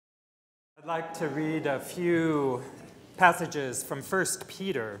I'd like to read a few passages from 1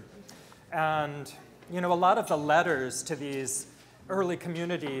 Peter. And, a lot of the letters to these early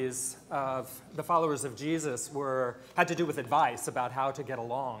communities of the followers of Jesus had to do with advice about how to get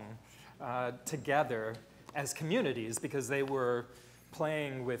along together as communities, because they were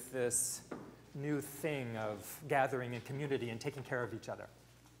playing with this new thing of gathering in community and taking care of each other.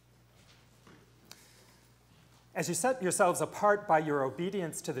 As you set yourselves apart by your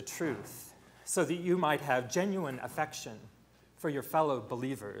obedience to the truth, so that you might have genuine affection for your fellow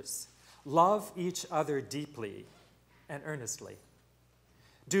believers, love each other deeply and earnestly.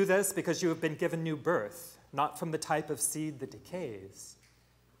 Do this because you have been given new birth, not from the type of seed that decays,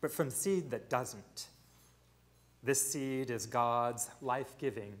 but from seed that doesn't. This seed is God's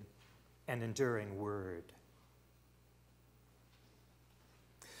life-giving and enduring word.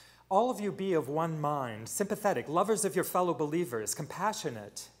 All of you be of one mind, sympathetic, lovers of your fellow believers,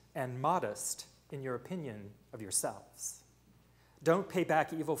 compassionate, and modest in your opinion of yourselves. Don't pay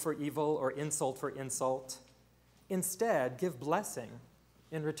back evil for evil or insult for insult. Instead, give blessing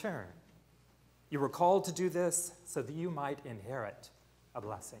in return. You were called to do this so that you might inherit a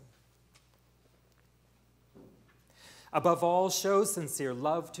blessing. Above all, show sincere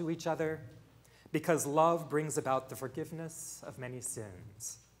love to each other, because love brings about the forgiveness of many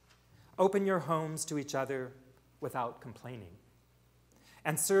sins. Open your homes to each other without complaining,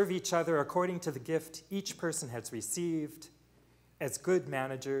 and serve each other according to the gift each person has received as good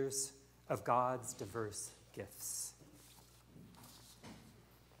managers of God's diverse gifts.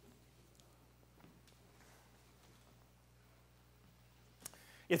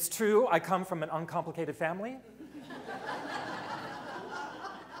 It's true, I come from an uncomplicated family.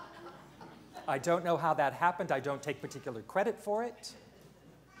 I don't know how that happened. I don't take particular credit for it.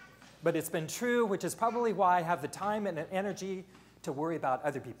 But it's been true, which is probably why I have the time and energy to worry about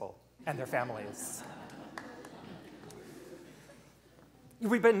other people and their families.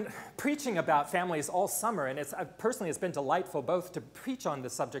 We've been preaching about families all summer, and personally it's been delightful both to preach on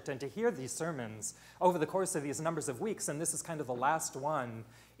this subject and to hear these sermons over the course of these numbers of weeks, and this is kind of the last one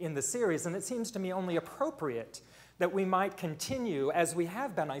in the series, and it seems to me only appropriate that we might continue, as we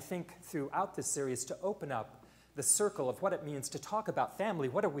have been, I think, throughout this series, to open up the circle of what it means to talk about family.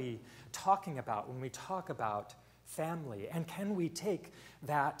 What are we talking about when we talk about family? And can we take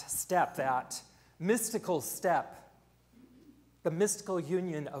that step, that mystical step, the mystical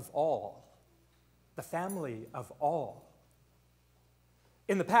union of all, the family of all?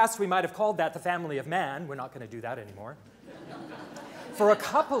 In the past, we might have called that the family of man. We're not going to do that anymore. For a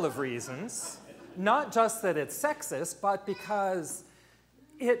couple of reasons, not just that it's sexist, but because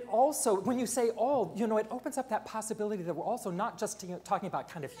it also, when you say all, it opens up that possibility that we're also not just talking about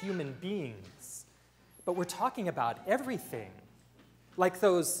kind of human beings, but we're talking about everything, like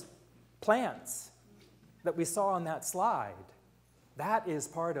those plants that we saw on that slide. That is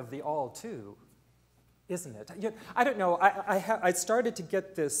part of the all, too, isn't it? I don't know. I started to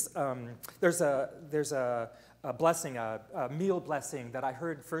get this. There's a blessing, a meal blessing that I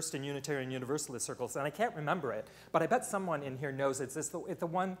heard first in Unitarian Universalist circles, and I can't remember it, but I bet someone in here knows it. It's the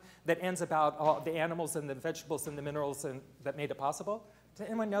one that ends about all the animals and the vegetables and the minerals that made it possible. Does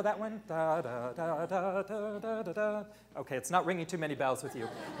anyone know that one? Da, da, da, da, da, da, da, da. Okay, it's not ringing too many bells with you.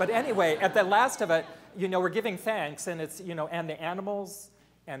 But anyway, at the last of it, we're giving thanks, and it's, and the animals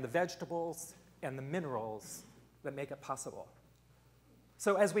and the vegetables and the minerals that make it possible.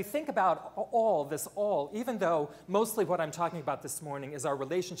 So as we think about this all, even though mostly what I'm talking about this morning is our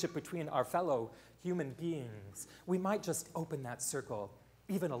relationship between our fellow human beings, we might just open that circle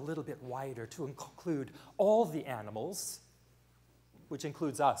even a little bit wider to include all the animals, which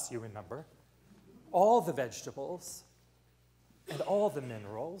includes us, you remember, all the vegetables, and all the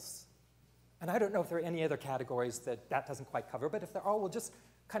minerals. And I don't know if there are any other categories that doesn't quite cover, but if there are, we'll just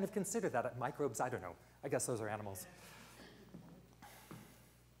kind of consider that. Microbes, I don't know. I guess those are animals.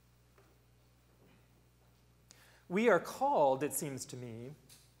 We are called, it seems to me,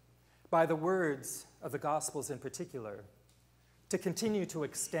 by the words of the Gospels in particular, to continue to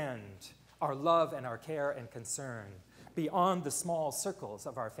extend our love and our care and concern beyond the small circles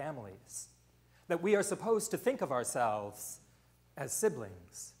of our families, that we are supposed to think of ourselves as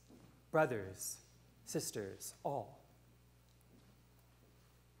siblings, brothers, sisters, all.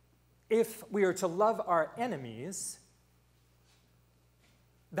 If we are to love our enemies,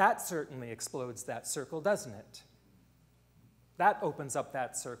 that certainly explodes that circle, doesn't it? That opens up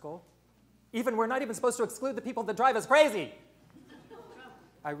that circle. We're not even supposed to exclude the people that drive us crazy.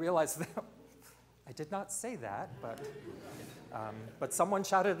 I realize that I did not say that, but someone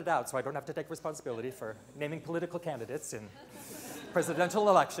shouted it out, so I don't have to take responsibility for naming political candidates in presidential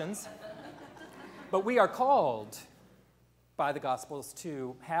elections. But we are called by the Gospels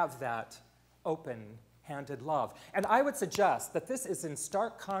to have that open-handed love. And I would suggest that this is in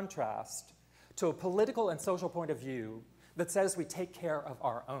stark contrast to a political and social point of view that says we take care of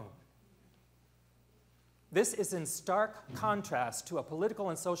our own. This is in stark contrast to a political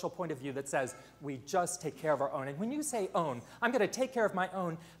and social point of view that says we just take care of our own. And when you say own, I'm going to take care of my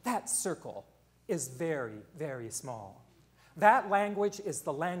own, that circle is very, very small. That language is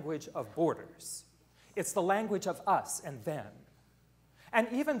the language of borders. It's the language of us and them. And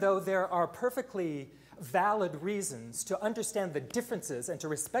even though there are perfectly valid reasons to understand the differences and to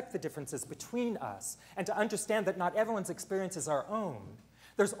respect the differences between us and to understand that not everyone's experience is our own,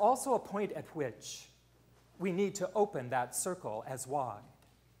 there's also a point at which we need to open that circle as wide.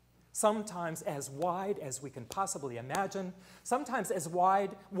 Sometimes as wide as we can possibly imagine, sometimes as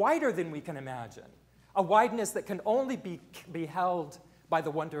wider than we can imagine, a wideness that can only be held by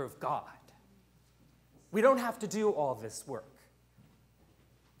the wonder of God. We don't have to do all this work.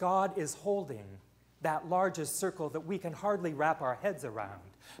 God is holding that largest circle that we can hardly wrap our heads around.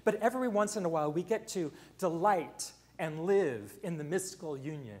 But every once in a while, we get to delight and live in the mystical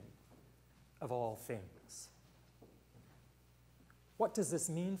union of all things. What does this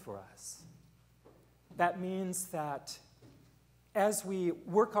mean for us? That means that as we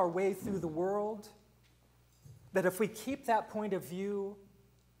work our way through the world, that if we keep that point of view,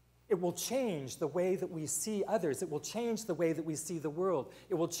 it will change the way that we see others. It will change the way that we see the world.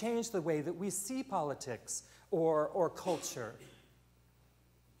 It will change the way that we see politics or culture,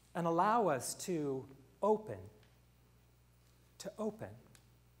 and allow us to open,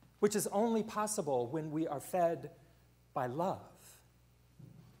 which is only possible when we are fed by love.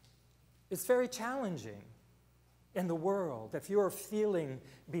 It's very challenging in the world if you're feeling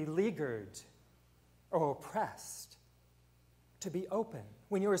beleaguered or oppressed to be open,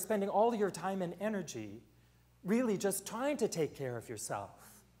 when you are spending all your time and energy really just trying to take care of yourself.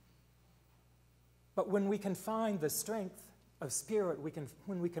 But when we can find the strength of spirit,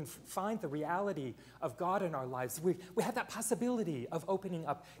 when we can find the reality of God in our lives, we have that possibility of opening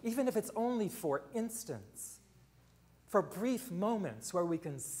up, even if it's only for instants, for brief moments where we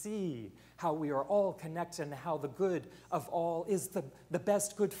can see how we are all connected and how the good of all is the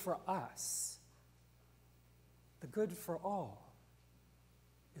best good for us. The good for all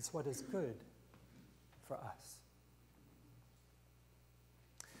is what is good for us.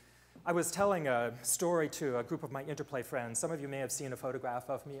 I was telling a story to a group of my Interplay friends. Some of you may have seen a photograph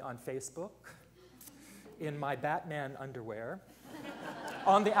of me on Facebook in my Batman underwear.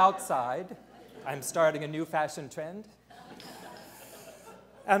 On the outside, I'm starting a new fashion trend.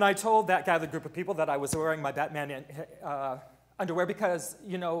 And I told that gathered group of people that I was wearing my Batman underwear because,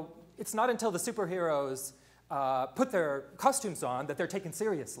 you know, it's not until the superheroes put their costumes on that they're taken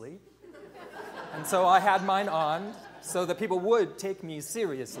seriously. And so I had mine on so that people would take me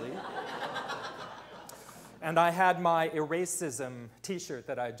seriously. And I had my Eracism t-shirt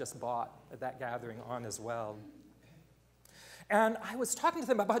that I just bought at that gathering on as well. And I was talking to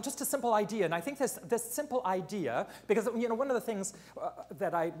them about just a simple idea, and I think this simple idea, because you know, one of the things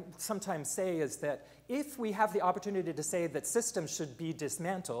that I sometimes say is that if we have the opportunity to say that systems should be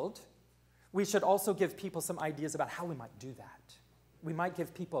dismantled, we should also give people some ideas about how we might do that. We might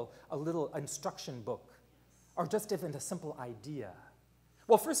give people a little instruction book, or just even a simple idea.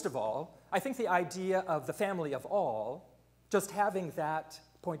 Well, first of all, I think the idea of the family of all, just having that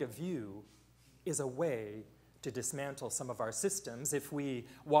point of view, is a way to dismantle some of our systems. If we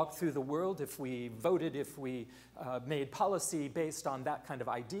walked through the world, if we voted, if we made policy based on that kind of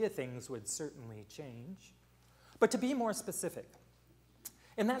idea, things would certainly change. But to be more specific,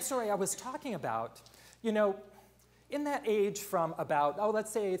 in that story I was talking about, you know, in that age from about,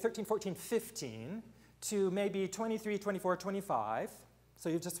 let's say 13, 14, 15 to maybe 23, 24, 25, so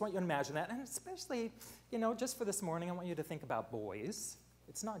you just want you to imagine that, and especially, you know, just for this morning, I want you to think about boys.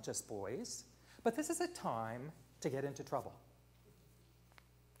 It's not just boys. But this is a time to get into trouble.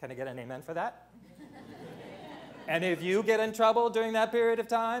 Can I get an amen for that? Any of you get in trouble during that period of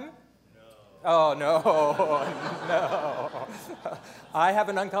time? No. Oh, no, no. I have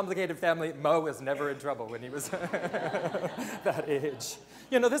an uncomplicated family. Mo was never in trouble when he was that age.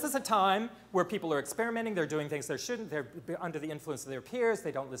 You know, this is a time where people are experimenting, they're doing things they shouldn't, they're under the influence of their peers,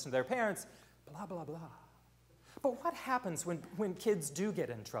 they don't listen to their parents, blah, blah, blah. But what happens when kids do get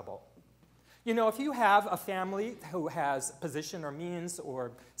in trouble? You know, if you have a family who has position or means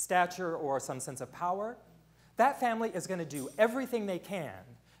or stature or some sense of power, that family is going to do everything they can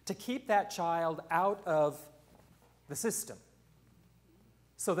to keep that child out of the system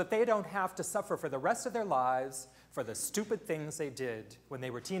so that they don't have to suffer for the rest of their lives for the stupid things they did when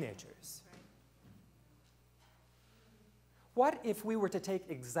they were teenagers. What if we were to take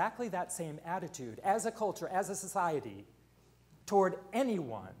exactly that same attitude as a culture, as a society, toward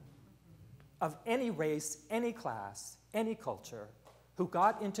anyone of any race, any class, any culture, who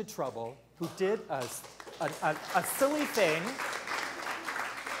got into trouble, who did a silly thing,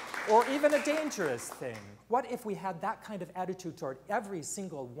 or even a dangerous thing? What if we had that kind of attitude toward every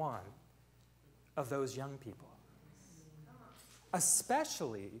single one of those young people?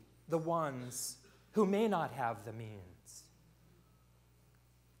 Especially the ones who may not have the means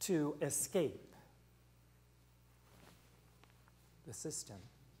to escape the system.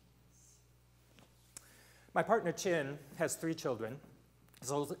 My partner Chin has 3 children.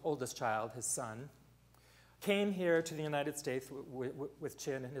 His oldest child, his son, came here to the United States with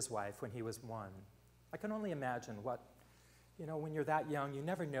Chin and his wife when he was 1. I can only imagine what, when you're that young, you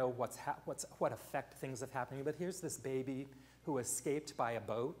never know what effect things have happening. But here's this baby who escaped by a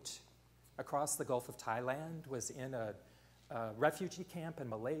boat across the Gulf of Thailand, was in a refugee camp in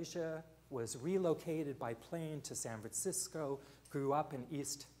Malaysia, was relocated by plane to San Francisco, grew up in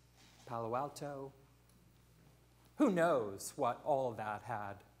East Palo Alto. Who knows what all of that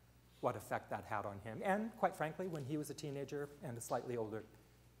had, what effect that had on him. And quite frankly, when he was a teenager and slightly older,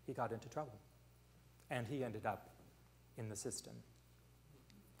 he got into trouble. And he ended up in the system.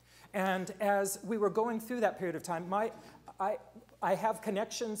 And as we were going through that period of time, I have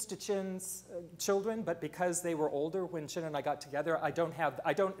connections to Chin's children, but because they were older when Chin and I got together, I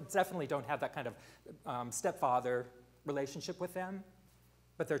definitely don't have that kind of stepfather relationship with them.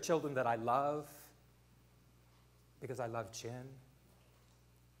 But they're children that I love because I love Chin.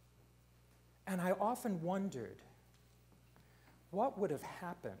 And I often wondered, what would have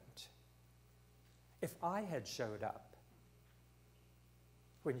happened if I had showed up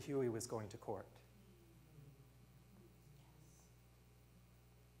when Huey was going to court?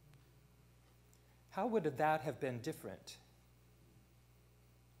 How would that have been different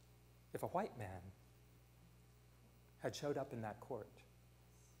if a white man had showed up in that court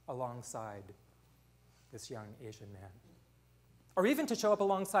alongside this young Asian man? Or even to show up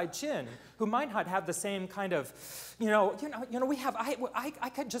alongside Chin, who might not have the same kind of,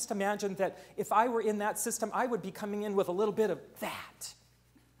 I could just imagine that if I were in that system, I would be coming in with a little bit of that,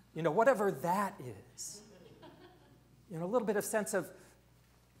 whatever that is. A little bit of sense of,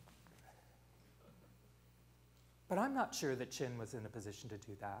 but I'm not sure that Chin was in a position to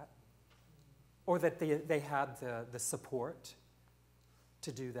do that, or that they had the support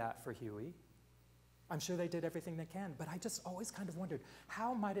to do that for Huey. I'm sure they did everything they can, but I just always kind of wondered,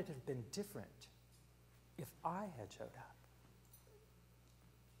 how might it have been different if I had showed up?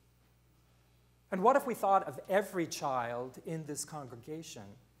 And what if we thought of every child in this congregation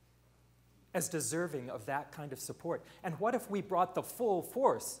as deserving of that kind of support? And what if we brought the full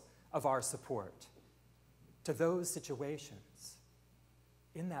force of our support to those situations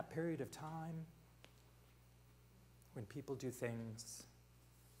in that period of time when people do things,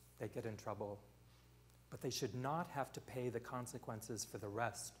 they get in trouble, but they should not have to pay the consequences for the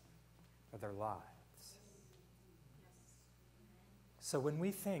rest of their lives? So when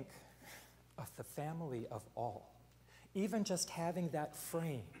we think of the family of all, even just having that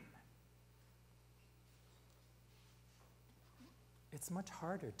frame, it's much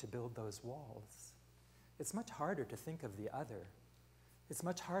harder to build those walls. It's much harder to think of the other. It's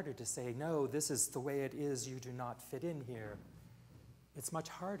much harder to say, no, this is the way it is, you do not fit in here. It's much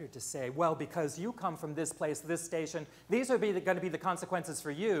harder to say, well, because you come from this place, this station, these are going to be the consequences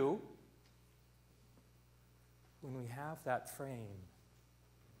for you. When we have that frame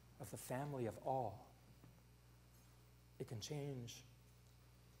of the family of all, it can change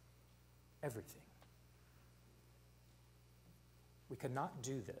everything. We cannot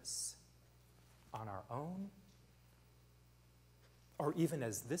do this on our own, or even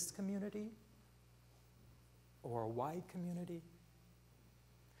as this community, or a wide community.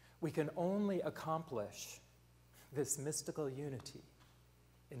 We can only accomplish this mystical unity,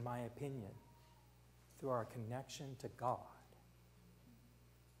 in my opinion, through our connection to God,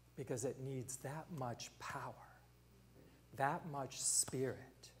 because it needs that much power, that much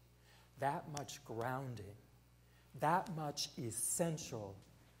spirit, that much grounding, that much essential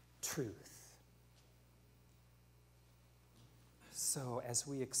truth. So as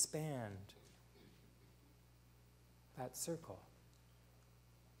we expand that circle,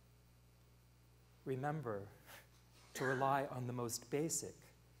 remember to rely on the most basic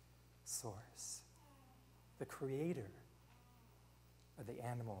source, the creator of the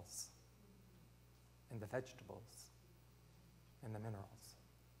animals and the vegetables and the minerals.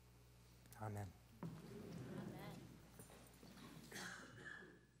 Amen.